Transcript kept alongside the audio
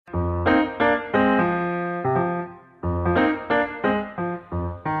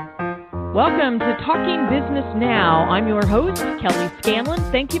Welcome to Talking Business Now. I'm your host, Kelly Scanlon.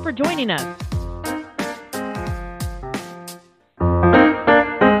 Thank you for joining us.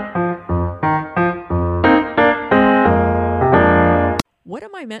 What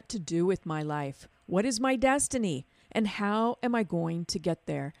am I meant to do with my life? What is my destiny? And how am I going to get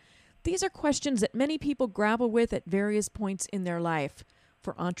there? These are questions that many people grapple with at various points in their life.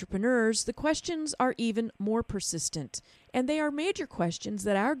 For entrepreneurs, the questions are even more persistent, and they are major questions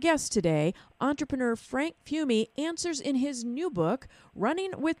that our guest today, entrepreneur Frank Fiume, answers in his new book,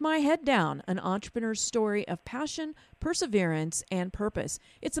 Running with My Head Down, an entrepreneur's story of passion, perseverance, and purpose.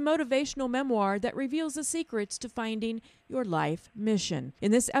 It's a motivational memoir that reveals the secrets to finding your life mission.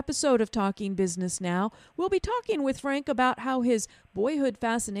 In this episode of Talking Business Now, we'll be talking with Frank about how his boyhood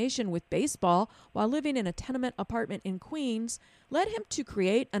fascination with baseball while living in a tenement apartment in Queens led him to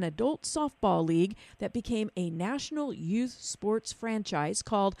create an adult softball league that became a national youth sports franchise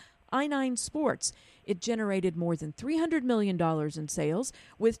called I9 Sports. It generated more than $300 million in sales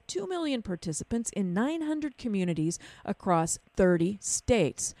with 2 million participants in 900 communities across 30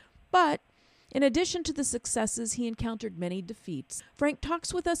 states. But in addition to the successes, he encountered many defeats. Frank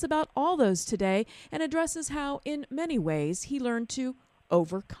talks with us about all those today and addresses how, in many ways, he learned to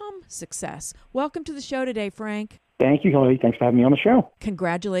overcome success. Welcome to the show today, Frank. Thank you, Kelly. Thanks for having me on the show.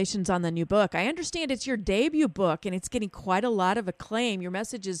 Congratulations on the new book. I understand it's your debut book, and it's getting quite a lot of acclaim. Your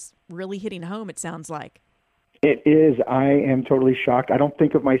message is really hitting home, it sounds like. It is. I am totally shocked. I don't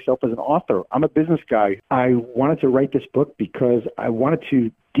think of myself as an author. I'm a business guy. I wanted to write this book because I wanted to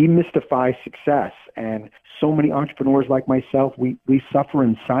demystify success. And so many entrepreneurs like myself, we suffer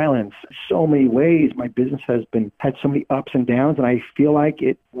in silence so many ways. My business has had so many ups and downs, and I feel like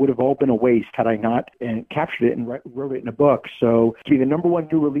it would have all been a waste had I not captured it and wrote it in a book. So to be the number one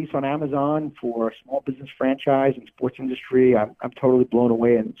new release on Amazon for a small business franchise and sports industry, I'm totally blown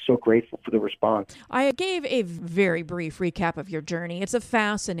away and so grateful for the response. I gave a very brief recap of your journey. It's a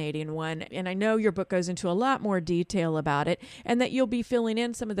fascinating one, and I know your book goes into a lot more detail about it, and that you'll be filling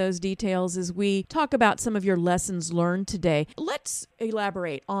in some of those details as we talk about some of your lessons learned today. Let's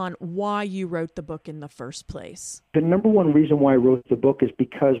elaborate on why you wrote the book in the first place. The number one reason why I wrote the book is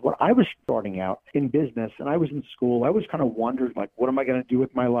because when I was starting out in business and I was in school, I always kind of wondered, like, what am I going to do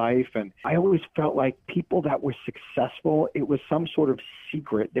with my life? And I always felt like people that were successful, it was some sort of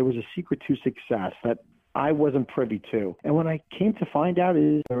secret. There was a secret to success that I wasn't privy to. And when I came to find out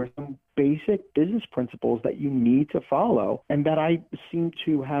is there are some basic business principles that you need to follow and that I seem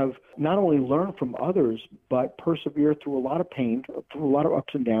to have not only learned from others, but persevere through a lot of pain, through a lot of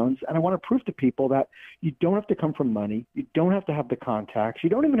ups and downs. And I want to prove to people that you don't have to come from money. You don't have to have the contacts. You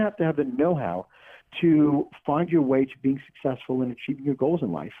don't even have to have the know-how to find your way to being successful and achieving your goals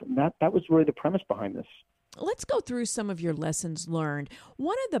in life. And that was really the premise behind this. Let's go through some of your lessons learned.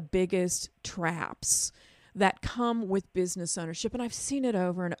 One of the biggest traps that come with business ownership, and I've seen it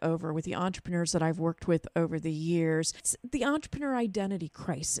over and over with the entrepreneurs that I've worked with over the years, it's the entrepreneur identity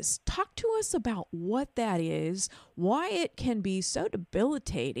crisis. Talk to us about what that is, why it can be so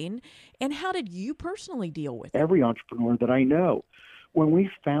debilitating, and how did you personally deal with it? Every entrepreneur that I know, when we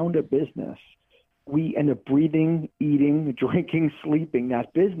found a business, we end up breathing, eating, drinking, sleeping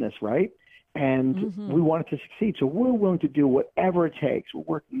that business, right? And we wanted to succeed. So we're willing to do whatever it takes. We'll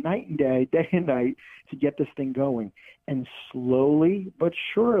work night and day and night to get this thing going. And slowly but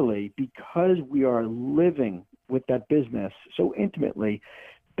surely, because we are living with that business so intimately,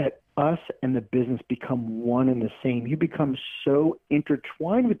 that us and the business become one and the same. You become so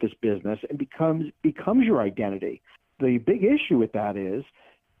intertwined with this business and becomes your identity. The big issue with that is,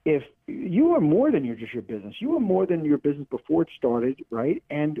 if you are more than just your business, you are more than your business before it started, right?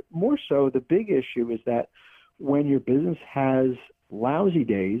 And more so, the big issue is that when your business has lousy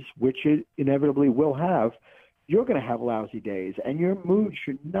days, which it inevitably will have, you're going to have lousy days, and your mood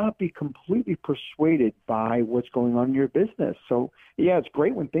should not be completely persuaded by what's going on in your business. So, yeah, it's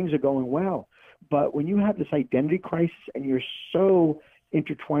great when things are going well, but when you have this identity crisis and you're so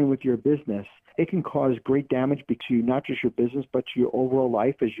intertwined with your business, it can cause great damage to not just your business, but to your overall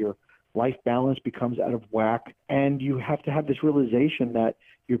life as your life balance becomes out of whack. And you have to have this realization that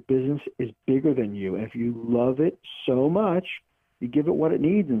your business is bigger than you. And if you love it so much, you give it what it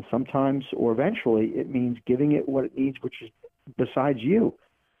needs. And sometimes, or eventually, it means giving it what it needs, which is besides you.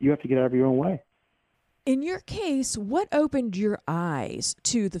 You have to get out of your own way. In your case, what opened your eyes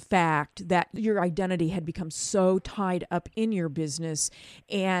to the fact that your identity had become so tied up in your business?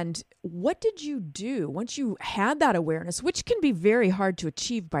 And what did you do once you had that awareness, which can be very hard to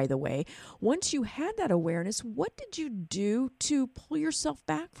achieve, by the way? Once you had that awareness, what did you do to pull yourself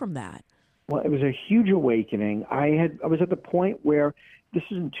back from that? Well, it was a huge awakening. I was at the point where This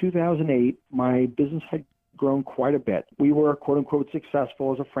is in 2008. My business had grown quite a bit. We were, quote unquote,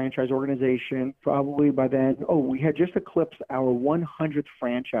 successful as a franchise organization. Probably by then, we had just eclipsed our 100th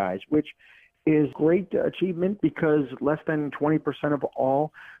franchise, which is great achievement because less than 20% of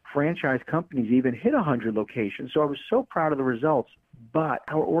all franchise companies even hit 100 locations. So I was so proud of the results. But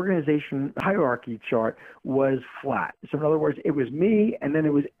our organization hierarchy chart was flat. So in other words, it was me and then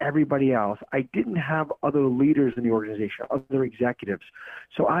it was everybody else. I didn't have other leaders in the organization, other executives.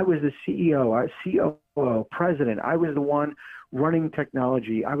 So I was the CEO, COO, president. I was the one running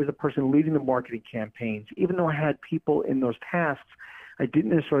technology. I was the person leading the marketing campaigns. Even though I had people in those tasks, I didn't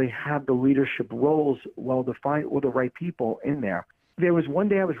necessarily have the leadership roles well defined or the right people in there. There was one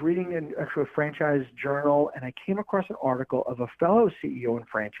day I was reading a franchise journal, and I came across an article of a fellow CEO in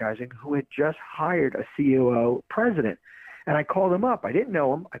franchising who had just hired a COO president. And I called him up. I didn't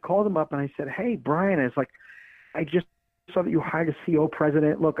know him. I called him up and I said, "Hey, Brian," I was like, "I just saw that you hired a CEO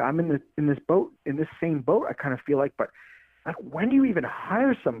president. Look, I'm in this same boat. I kind of feel like, but when do you even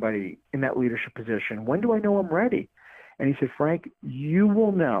hire somebody in that leadership position? When do I know I'm ready?" And he said, "Frank, you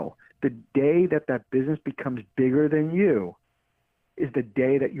will know the day that business becomes bigger than you is the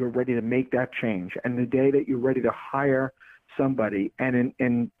day that you're ready to make that change and the day that you're ready to hire somebody.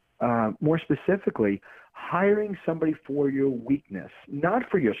 And more specifically, hiring somebody for your weakness, not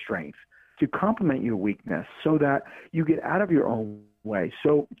for your strength, to complement your weakness so that you get out of your own way."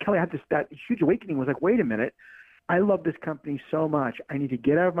 So Kelly, I had that huge awakening. Was like, wait a minute. I love this company so much. I need to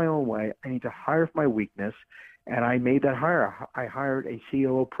get out of my own way. I need to hire for my weakness. And I made that hire. I hired a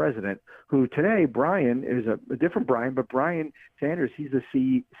COO president who today, Brian, is a different Brian, but Brian Sanders, he's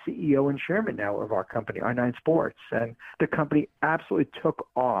the CEO and chairman now of our company, i9 Sports. And the company absolutely took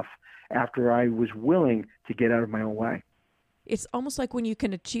off after I was willing to get out of my own way. It's almost like when you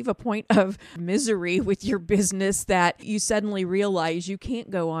can achieve a point of misery with your business that you suddenly realize you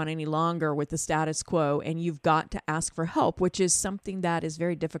can't go on any longer with the status quo and you've got to ask for help, which is something that is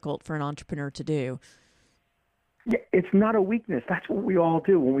very difficult for an entrepreneur to do. Yeah, it's not a weakness. That's what we all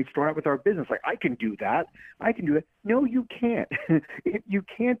do when we start out with our business. Like, I can do that. I can do it. No, you can't. You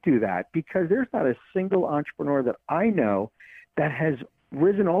can't do that because there's not a single entrepreneur that I know that has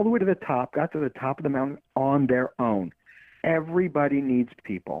risen all the way to the top, got to the top of the mountain on their own. Everybody needs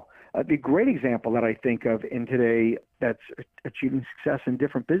people. The great example that I think of in today that's achieving success in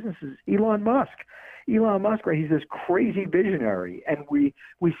different businesses, Elon Musk. Elon Musk, right? He's this crazy visionary, and we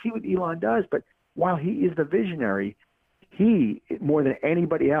see what Elon does, but while he is the visionary, he, more than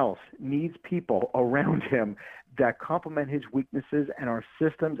anybody else, needs people around him that complement his weaknesses and our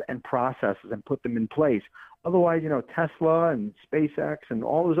systems and processes and put them in place. Otherwise, Tesla and SpaceX and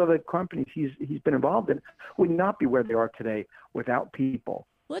all those other companies he's been involved in would not be where they are today without people.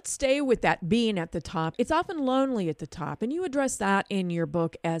 Let's stay with that being at the top. It's often lonely at the top, and you address that in your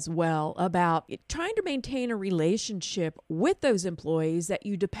book as well about trying to maintain a relationship with those employees that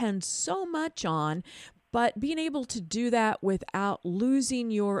you depend so much on, but being able to do that without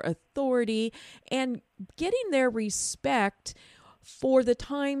losing your authority and getting their respect for the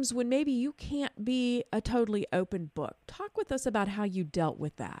times when maybe you can't be a totally open book. Talk with us about how you dealt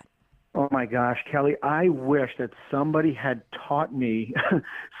with that. Oh my gosh, Kelly, I wish that somebody had taught me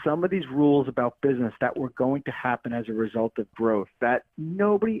some of these rules about business that were going to happen as a result of growth that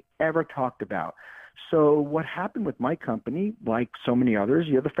nobody ever talked about. So what happened with my company, like so many others,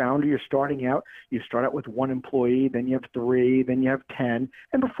 you're the founder, you're starting out, you start out with one employee, then you have 3, then you have 10.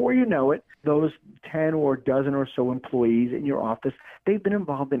 And before you know it, those 10 or dozen or so employees in your office, they've been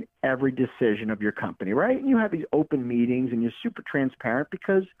involved in every decision of your company, right? And you have these open meetings and you're super transparent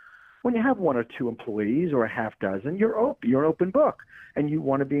because when you have 1 or 2 employees or a half dozen, you're an open book and you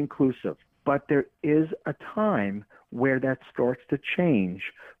want to be inclusive. But there is a time where that starts to change,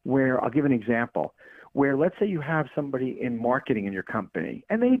 where I'll give an example, where let's say you have somebody in marketing in your company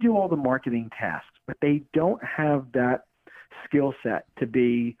and they do all the marketing tasks, but they don't have that skill set to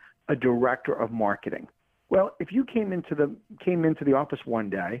be a director of marketing. Well, if you came into the office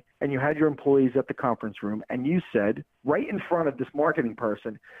one day and you had your employees at the conference room and you said right in front of this marketing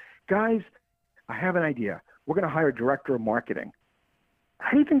person, "Guys, I have an idea. We're going to hire a director of marketing."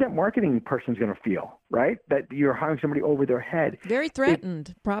 How do you think that marketing person's going to feel, right? That you're hiring somebody over their head. Very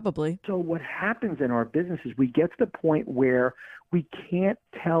threatened, probably. So what happens in our business is we get to the point where we can't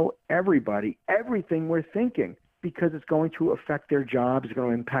tell everybody everything we're thinking because it's going to affect their jobs, it's going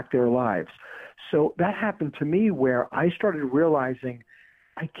to impact their lives. So that happened to me where I started realizing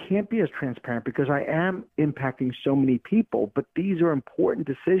I can't be as transparent because I am impacting so many people, but these are important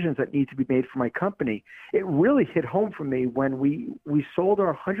decisions that need to be made for my company. It really hit home for me when we sold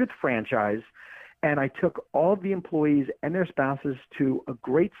our 100th franchise And I took all of the employees and their spouses to a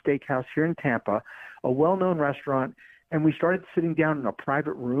great steakhouse here in Tampa, a well-known restaurant, and we started sitting down in a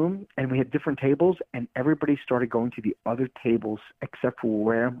private room, and we had different tables, and everybody started going to the other tables except for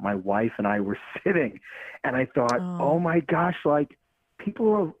where my wife and I were sitting. And I thought, oh my gosh, like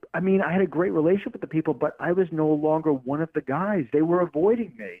I had a great relationship with the people, but I was no longer one of the guys. They were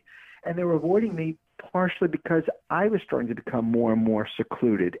avoiding me. And they were avoiding me partially because I was starting to become more and more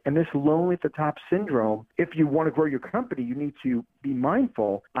secluded. And this lonely at the top syndrome, if you want to grow your company, you need to be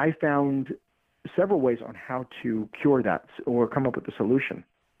mindful. I found several ways on how to cure that or come up with a solution.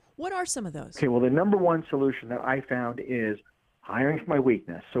 What are some of those? Okay, well, the number one solution that I found is hiring for my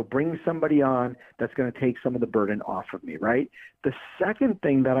weakness. So bringing somebody on that's going to take some of the burden off of me, right? The second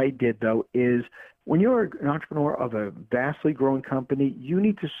thing that I did, though, is when you're an entrepreneur of a vastly growing company, you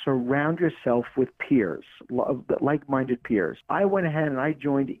need to surround yourself with peers, like-minded peers. I went ahead and I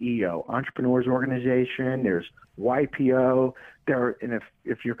joined EO, Entrepreneurs Organization. There's YPO. And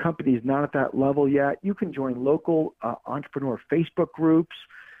if your company is not at that level yet, you can join local entrepreneur Facebook groups,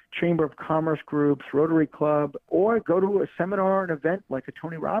 Chamber of Commerce groups, Rotary Club, or go to a seminar or an event like a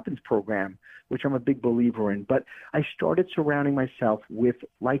Tony Robbins program, which I'm a big believer in. But I started surrounding myself with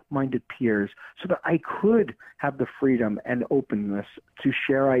like-minded peers so that I could have the freedom and openness to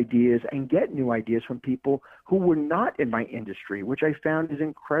share ideas and get new ideas from people who were not in my industry, which I found is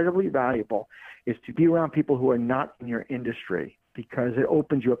incredibly valuable, is to be around people who are not in your industry because it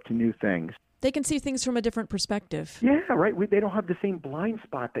opens you up to new things. They can see things from a different perspective. Yeah, right. They don't have the same blind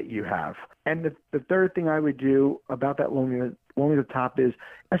spot that you have. And the third thing I would do about that lonely at the top is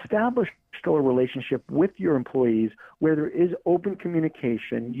establish still a relationship with your employees where there is open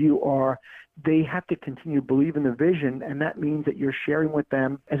communication. They have to continue to believe in the vision, and that means that you're sharing with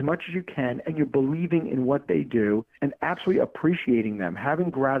them as much as you can, and you're believing in what they do and absolutely appreciating them, having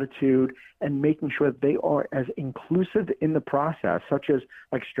gratitude, and making sure that they are as inclusive in the process, such as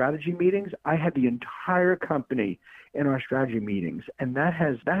like strategy meetings. I had the entire company in our strategy meetings, and that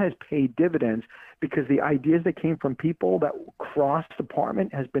has paid dividends because the ideas that came from people that crossed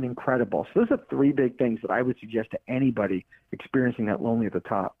department has been incredible. So those are three big things that I would suggest to anybody experiencing that lonely at the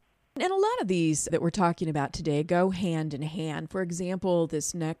top. And a lot of these that we're talking about today go hand in hand. For example,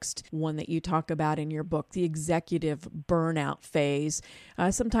 this next one that you talk about in your book, the executive burnout phase,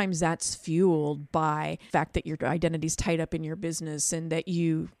 sometimes that's fueled by the fact that your identity's tied up in your business and that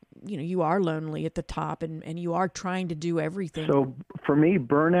you are lonely at the top and you are trying to do everything. So for me,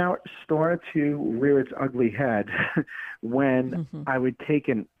 burnout started to rear its ugly head when I would take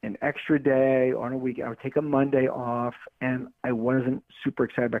an extra day on a week. I would take a Monday off and I wasn't super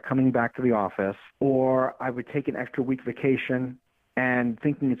excited about coming back to the office, or I would take an extra week vacation and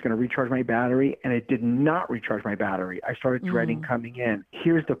thinking it's going to recharge my battery, and it did not recharge my battery. I started dreading coming in.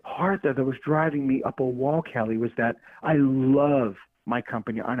 Here's the part that was driving me up a wall, Kelly, was that I love my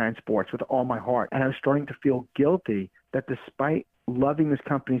company, R9 Sports, with all my heart. And I was starting to feel guilty that despite loving this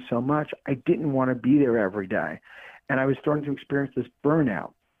company so much, I didn't want to be there every day. And I was starting to experience this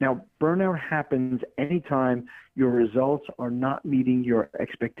burnout. Now, burnout happens anytime your results are not meeting your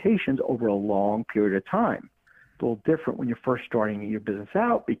expectations over a long period of time. It's a little different when you're first starting your business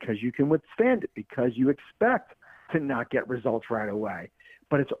out because you can withstand it, because you expect to not get results right away.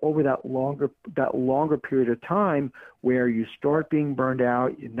 But it's over that longer period of time where you start being burned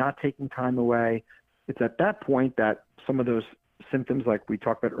out, you're not taking time away. It's at that point that some of those symptoms, like we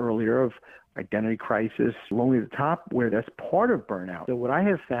talked about earlier, of identity crisis, lonely at the top, where that's part of burnout. So what I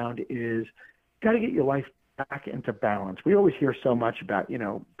have found is you got to get your life back into balance. We always hear so much about,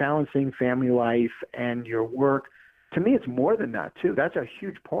 balancing family life and your work. To me, it's more than that, too. That's a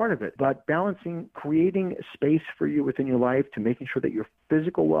huge part of it. But balancing, creating space for you within your life to making sure that your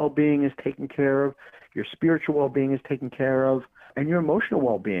physical well-being is taken care of, your spiritual well-being is taken care of, and your emotional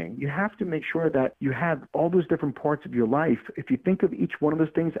well-being. You have to make sure that you have all those different parts of your life. If you think of each one of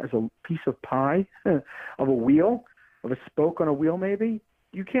those things as a piece of pie, of a wheel, of a spoke on a wheel maybe,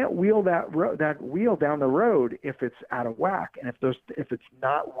 you can't wheel that wheel down the road if it's out of whack and if it's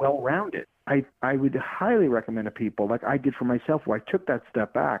not well-rounded. I would highly recommend to people, like I did for myself, where I took that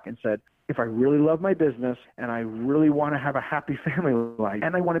step back and said, if I really love my business and I really want to have a happy family life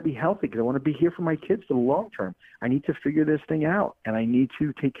and I want to be healthy because I want to be here for my kids for the long term, I need to figure this thing out and I need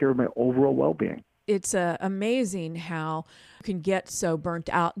to take care of my overall well-being. It's amazing how you can get so burnt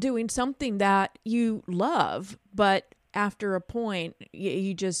out doing something that you love, but after a point,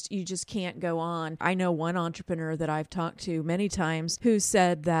 you just can't go on. I know one entrepreneur that I've talked to many times who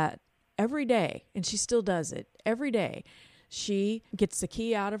said that every day, and she still does it, every day, She gets the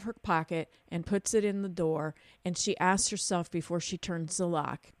key out of her pocket and puts it in the door, and she asks herself before she turns the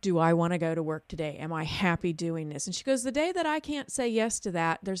lock, do I want to go to work today? Am I happy doing this? And she goes, the day that I can't say yes to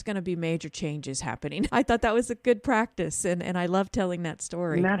that, there's going to be major changes happening. I thought that was a good practice, and I love telling that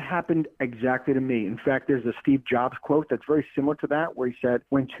story. And that happened exactly to me. In fact, there's a Steve Jobs quote that's very similar to that, where he said,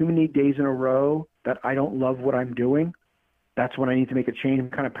 when too many days in a row that I don't love what I'm doing, that's when I need to make a change. I'm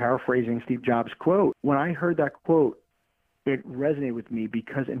kind of paraphrasing Steve Jobs' quote. When I heard that quote, it resonated with me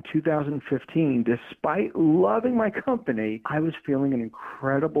because in 2015, despite loving my company, I was feeling an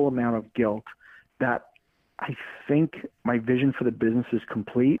incredible amount of guilt that I think my vision for the business is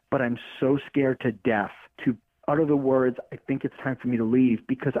complete, but I'm so scared to death to utter the words, I think it's time for me to leave,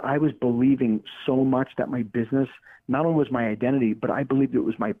 because I was believing so much that my business not only was my identity, but I believed it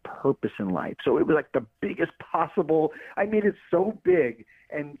was my purpose in life. So it was like the biggest possible, I made it so big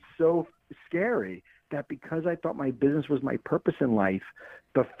and so scary that because I thought my business was my purpose in life,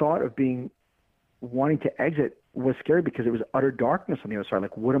 the thought of wanting to exit was scary because it was utter darkness on the other side.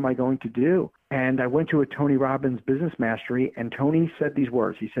 Like, what am I going to do? And I went to a Tony Robbins Business Mastery, and Tony said these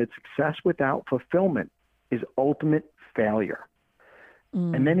words. He said, success without fulfillment is ultimate failure.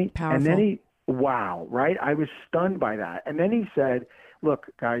 And then he, wow, right? I was stunned by that. And then he said, look,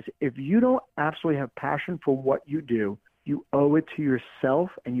 guys, if you don't absolutely have passion for what you do, you owe it to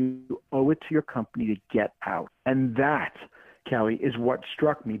yourself and you owe it to your company to get out. And that, Kelly, is what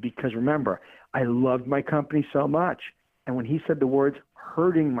struck me because remember, I loved my company so much. And when he said the words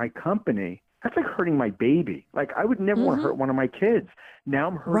hurting my company, that's like hurting my baby. Like I would never want to hurt one of my kids. Now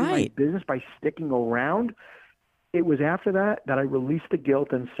I'm hurting my business by sticking around. It was after that I released the guilt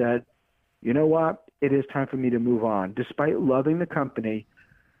and said, you know what? It is time for me to move on. Despite loving the company,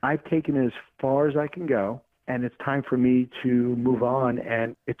 I've taken it as far as I can go. And it's time for me to move on.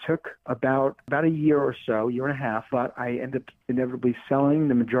 And it took about a year or so, year and a half, but I ended up inevitably selling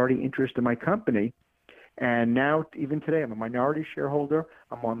the majority interest in my company. And now, even today, I'm a minority shareholder.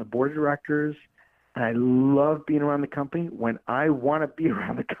 I'm on the board of directors. And I love being around the company when I want to be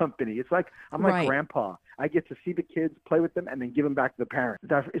around the company. It's like I'm like grandpa. I get to see the kids, play with them, and then give them back to the parents.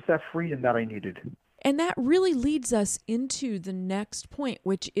 It's that freedom that I needed. And that really leads us into the next point,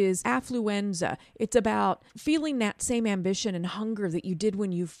 which is affluenza. It's about feeling that same ambition and hunger that you did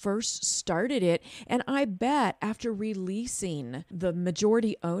when you first started it. And I bet after releasing the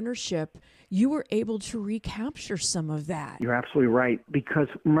majority ownership, you were able to recapture some of that. You're absolutely right. Because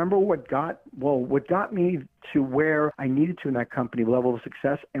remember what got me to where I needed to in that company level of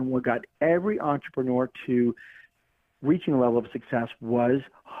success, and what got every entrepreneur to reaching a level of success was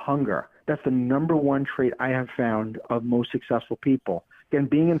hunger. That's the number one trait I have found of most successful people. Again,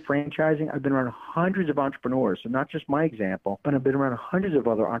 being in franchising, I've been around hundreds of entrepreneurs, so not just my example, but I've been around hundreds of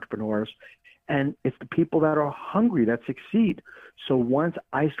other entrepreneurs, and it's the people that are hungry that succeed. So once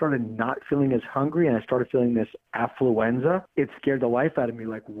I started not feeling as hungry and I started feeling this affluenza, it scared the life out of me.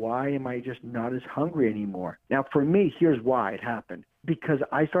 Like, why am I just not as hungry anymore? Now, for me, here's why it happened. Because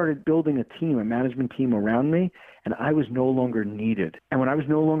I started building a team, a management team around me, and I was no longer needed. And when I was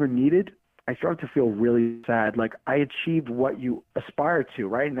no longer needed, I started to feel really sad. Like I achieved what you aspire to,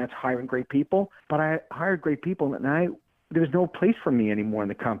 right? And that's hiring great people. But I hired great people, and there was no place for me anymore in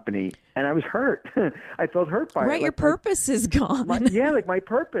the company. And I was hurt. I felt hurt by it. Right, your purpose is gone. My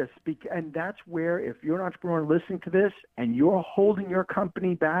purpose. And that's where, if you're an entrepreneur listening to this and you're holding your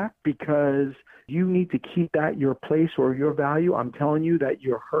company back because you need to keep that your place or your value, I'm telling you that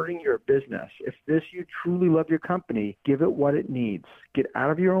you're hurting your business. If you truly love your company, give it what it needs. Get out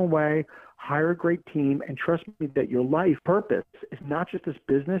of your own way. Hire a great team, and trust me that your life purpose is not just this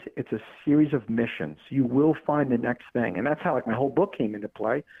business, it's a series of missions. You will find the next thing. And that's how my whole book came into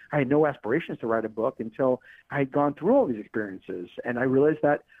play. I had no aspirations to write a book until I had gone through all these experiences. And I realized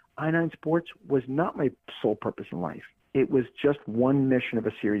that I-9 Sports was not my sole purpose in life. It was just one mission of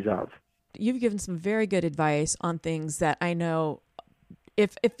a series of. You've given some very good advice on things that I know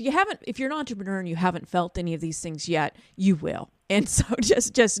if you're an entrepreneur and you haven't felt any of these things yet, you will. And so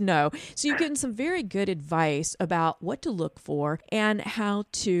just know. So you've given some very good advice about what to look for and how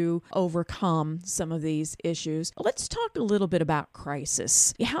to overcome some of these issues. Let's talk a little bit about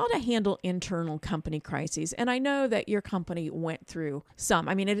crisis, how to handle internal company crises. And I know that your company went through some.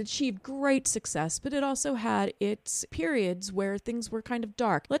 I mean, it achieved great success, but it also had its periods where things were kind of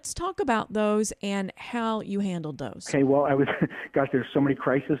dark. Let's talk about those and how you handled those. Okay, well, there's so many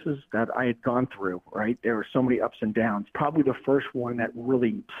crises that I had gone through, right? There were so many ups and downs. Probably the first one that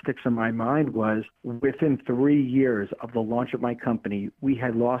really sticks in my mind was within 3 years of the launch of my company, we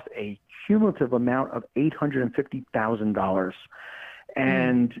had lost a cumulative amount of $850,000.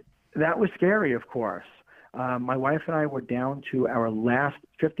 And that was scary, of course. My wife and I were down to our last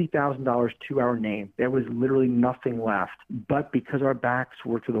 $50,000 to our name. There was literally nothing left. But because our backs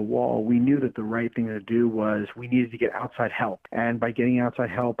were to the wall, we knew that the right thing to do was we needed to get outside help. And by getting outside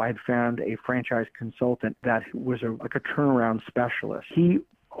help, I had found a franchise consultant that was like a turnaround specialist. He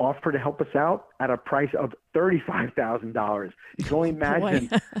offered to help us out at a price of $35,000. You can only imagine.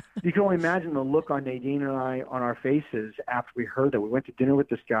 You can only imagine the look on Nadine and I on our faces after we heard that. We went to dinner with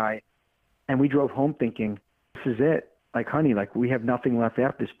this guy, and we drove home thinking, "This is it. Like, honey, like we have nothing left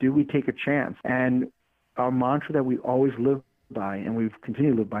after this. Do we take a chance?" And our mantra that we always live by, and we've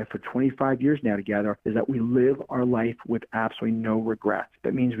continued to live by for 25 years now together, is that we live our life with absolutely no regrets.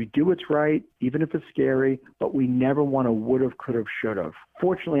 That means we do what's right, even if it's scary, but we never want to would've, could've, should've.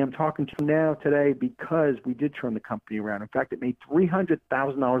 Fortunately, I'm talking to you now today because we did turn the company around. In fact, it made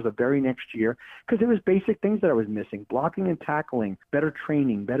 $300,000 the very next year because there was basic things that I was missing: blocking and tackling, better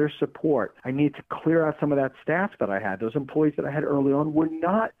training, better support. I needed to clear out some of that staff that I had. Those employees that I had early on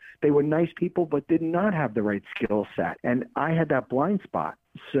they were nice people, but did not have the right skill set. And I had that blind spot.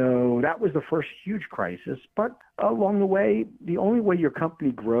 So that was the first huge crisis. But along the way, the only way your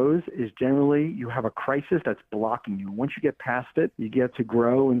company grows is generally you have a crisis that's blocking you. Once you get past it, you get to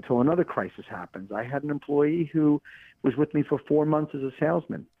grow until another crisis happens. I had an employee who was with me for 4 months as a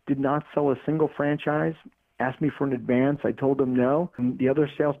salesman, did not sell a single franchise, asked me for an advance. I told him no. And the other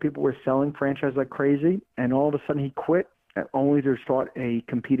salespeople were selling franchise like crazy, and all of a sudden he quit. Only to start a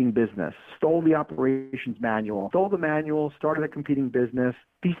competing business, stole the operations manual, started a competing business.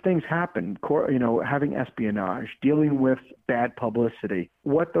 These things happen, having espionage, dealing with bad publicity.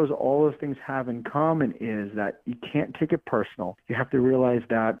 What all those things have in common is that you can't take it personal. You have to realize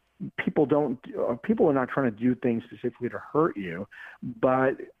that people are not trying to do things specifically to hurt you,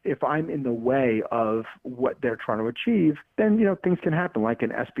 but if I'm in the way of what they're trying to achieve, then, things can happen, like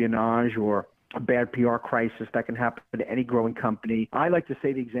an espionage or a bad PR crisis that can happen to any growing company. I like to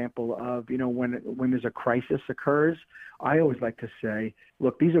say the example of, when there's a crisis occurs, I always like to say,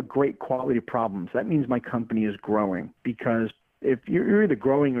 look, these are great quality problems. That means my company is growing, because if you're either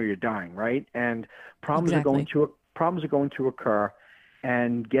growing or you're dying, right? And problems are going to occur.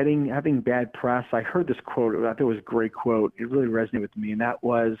 And having bad press, I heard this quote, I thought it was a great quote. It really resonated with me, and that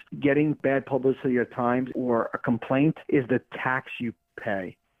was, getting bad publicity at times or a complaint is the tax you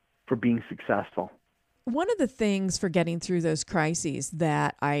pay for being successful. One of the things for getting through those crises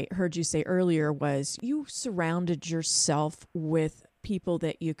that I heard you say earlier was you surrounded yourself with people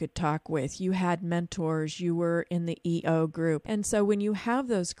that you could talk with. You had mentors, you were in the EO group. And so when you have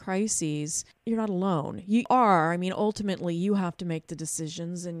those crises, you're not alone. You are, ultimately you have to make the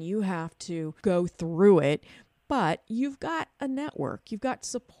decisions and you have to go through it. But you've got a network, you've got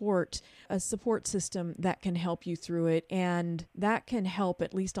a support system that can help you through it, and that can help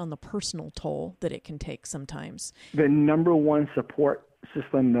at least on the personal toll that it can take sometimes. The number one support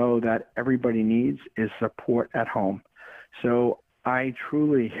system, though, that everybody needs is support at home. So I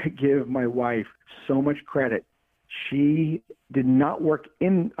truly give my wife so much credit. She did not work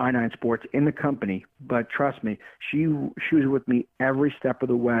in I-9 Sports in the company, but trust me, she was with me every step of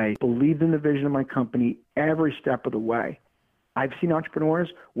the way, believed in the vision of my company every step of the way. I've seen entrepreneurs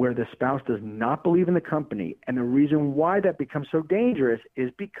where the spouse does not believe in the company, and the reason why that becomes so dangerous is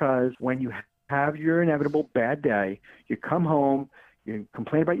because when you have your inevitable bad day, you come home, you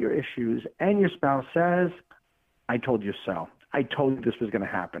complain about your issues, and your spouse says, "I told you so. I told you this was going to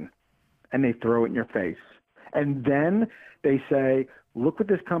happen." And they throw it in your face. And then they say, "Look what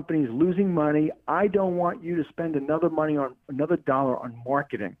this company is losing money. I don't want you to spend another dollar on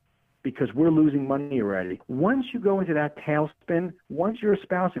marketing because we're losing money already." Once you go into that tailspin, once your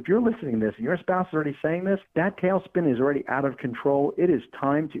spouse, if you're listening to this and your spouse is already saying this, that tailspin is already out of control. It is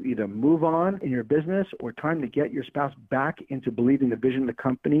time to either move on in your business or time to get your spouse back into believing the vision of the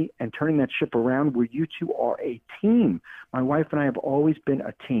company and turning that ship around where you two are a team. My wife and I have always been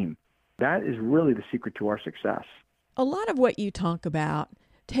a team. That is really the secret to our success. A lot of what you talk about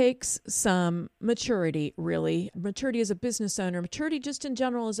takes some maturity, really. Maturity as a business owner, maturity just in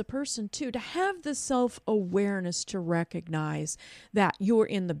general as a person, too, to have the self-awareness to recognize that you're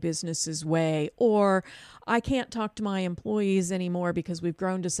in the business's way, or I can't talk to my employees anymore because we've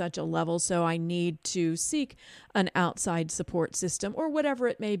grown to such a level, so I need to seek an outside support system, or whatever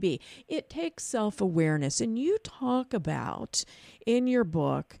it may be. It takes self-awareness, and you talk about in your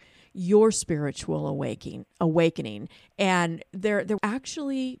book your spiritual awakening. And there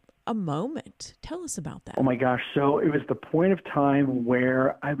actually a moment. Tell us about that. Oh my gosh. So it was the point of time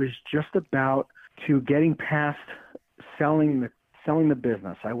where I was just about to getting past selling the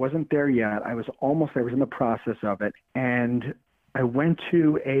business. I wasn't there yet. I was in the process of it. And I went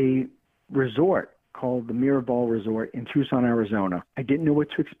to a resort called the Miraval Resort in Tucson, Arizona. I didn't know what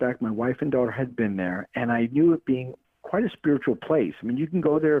to expect. My wife and daughter had been there, and I knew it being quite a spiritual place. I mean, you can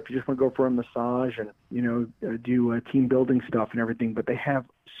go there if you just want to go for a massage and, do team building stuff and everything, but they have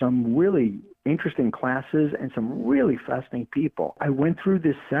some really interesting classes and some really fascinating people. I went through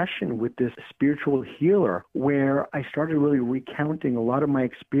this session with this spiritual healer where I started really recounting a lot of my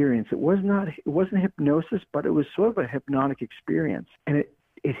experience. It wasn't hypnosis, but it was sort of a hypnotic experience. And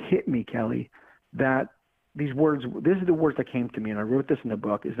it hit me, Kelly, that these words, this is the words that came to me, and I wrote this in the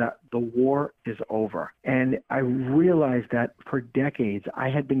book, is that the war is over. And I realized that for decades, I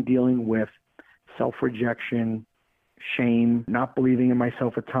had been dealing with self-rejection, shame, not believing in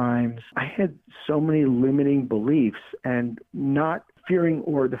myself at times. I had so many limiting beliefs, and not fearing,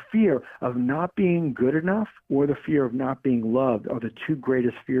 or the fear of not being good enough, or the fear of not being loved, are the two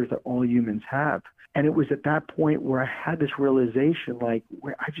greatest fears that all humans have. And it was at that point where I had this realization, like,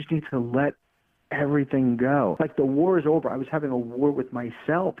 where I just need to let everything go. Like, the war is over. I was having a war with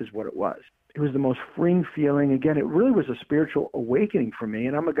myself is what it was. It was the most freeing feeling. Again, it really was a spiritual awakening for me.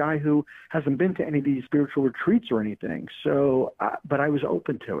 And I'm a guy who hasn't been to any of these spiritual retreats or anything. So, but I was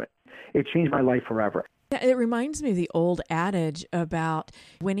open to it. It changed my life forever. It reminds me of the old adage about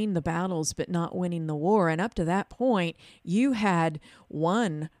winning the battles but not winning the war. And up to that point, you had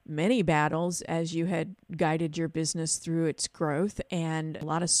won many battles as you had guided your business through its growth, and a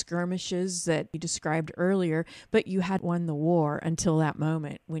lot of skirmishes that you described earlier, but you had won the war until that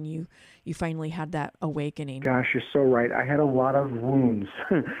moment when you finally had that awakening. Gosh, you're so right. I had a lot of wounds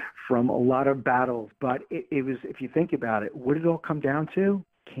from a lot of battles, but it was, if you think about it, what did it all come down to?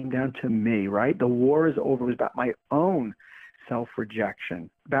 Came down to me, right? The war is over. It was about my own self-rejection,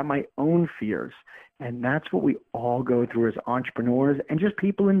 about my own fears. And that's what we all go through as entrepreneurs and just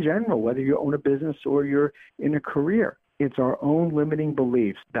people in general, whether you own a business or you're in a career. It's our own limiting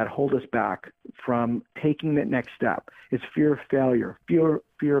beliefs that hold us back from taking that next step. It's fear of failure, fear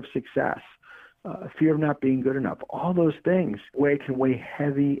of success, fear of not being good enough. All those things can weigh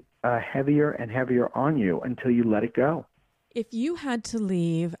heavier and heavier on you until you let it go. If you had to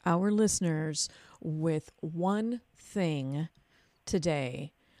leave our listeners with one thing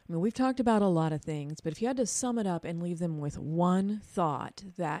today, I mean, we've talked about a lot of things, but if you had to sum it up and leave them with one thought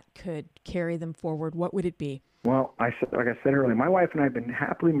that could carry them forward, what would it be? Well, like I said earlier, my wife and I have been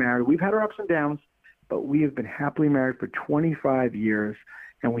happily married. We've had our ups and downs, but we have been happily married for 25 years,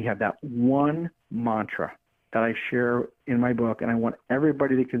 and we have that one mantra that I share in my book, and I want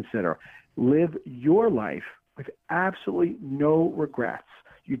everybody to consider. Live your life with absolutely no regrets.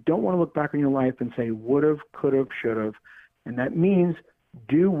 You don't want to look back on your life and say, would've, could've, should've. And that means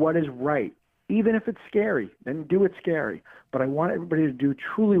do what is right. Even if it's scary, then do it scary. But I want everybody to do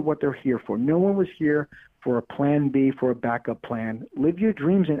truly what they're here for. No one was here for a plan B, for a backup plan. Live your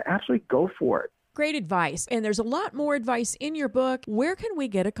dreams and absolutely go for it. Great advice. And there's a lot more advice in your book. Where can we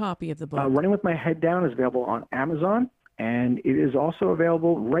get a copy of the book? Running with My Head Down is available on Amazon. And it is also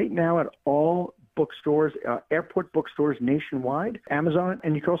available right now at all bookstores, airport bookstores nationwide, Amazon,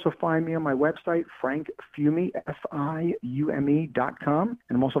 and you can also find me on my website, frankfiume, FIUME.com,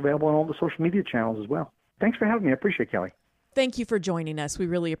 and I'm also available on all the social media channels as well. Thanks for having me. I appreciate it, Kelly. Thank you for joining us. We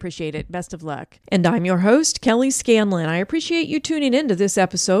really appreciate it. Best of luck. And I'm your host, Kelly Scanlon. I appreciate you tuning in to this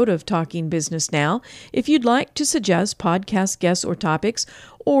episode of Talking Business Now. If you'd like to suggest podcast guests or topics,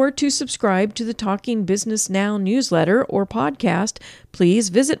 or to subscribe to the Talking Business Now newsletter or podcast, please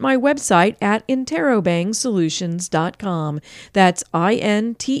visit my website at interobangsolutions.com. That's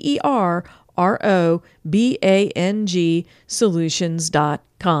INTERROBANG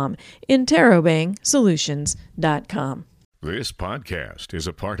solutions.com. interobangsolutions.com. This podcast is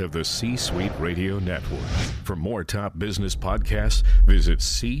a part of the C-Suite Radio Network. For more top business podcasts, visit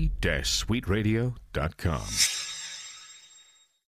c-suiteradio.com.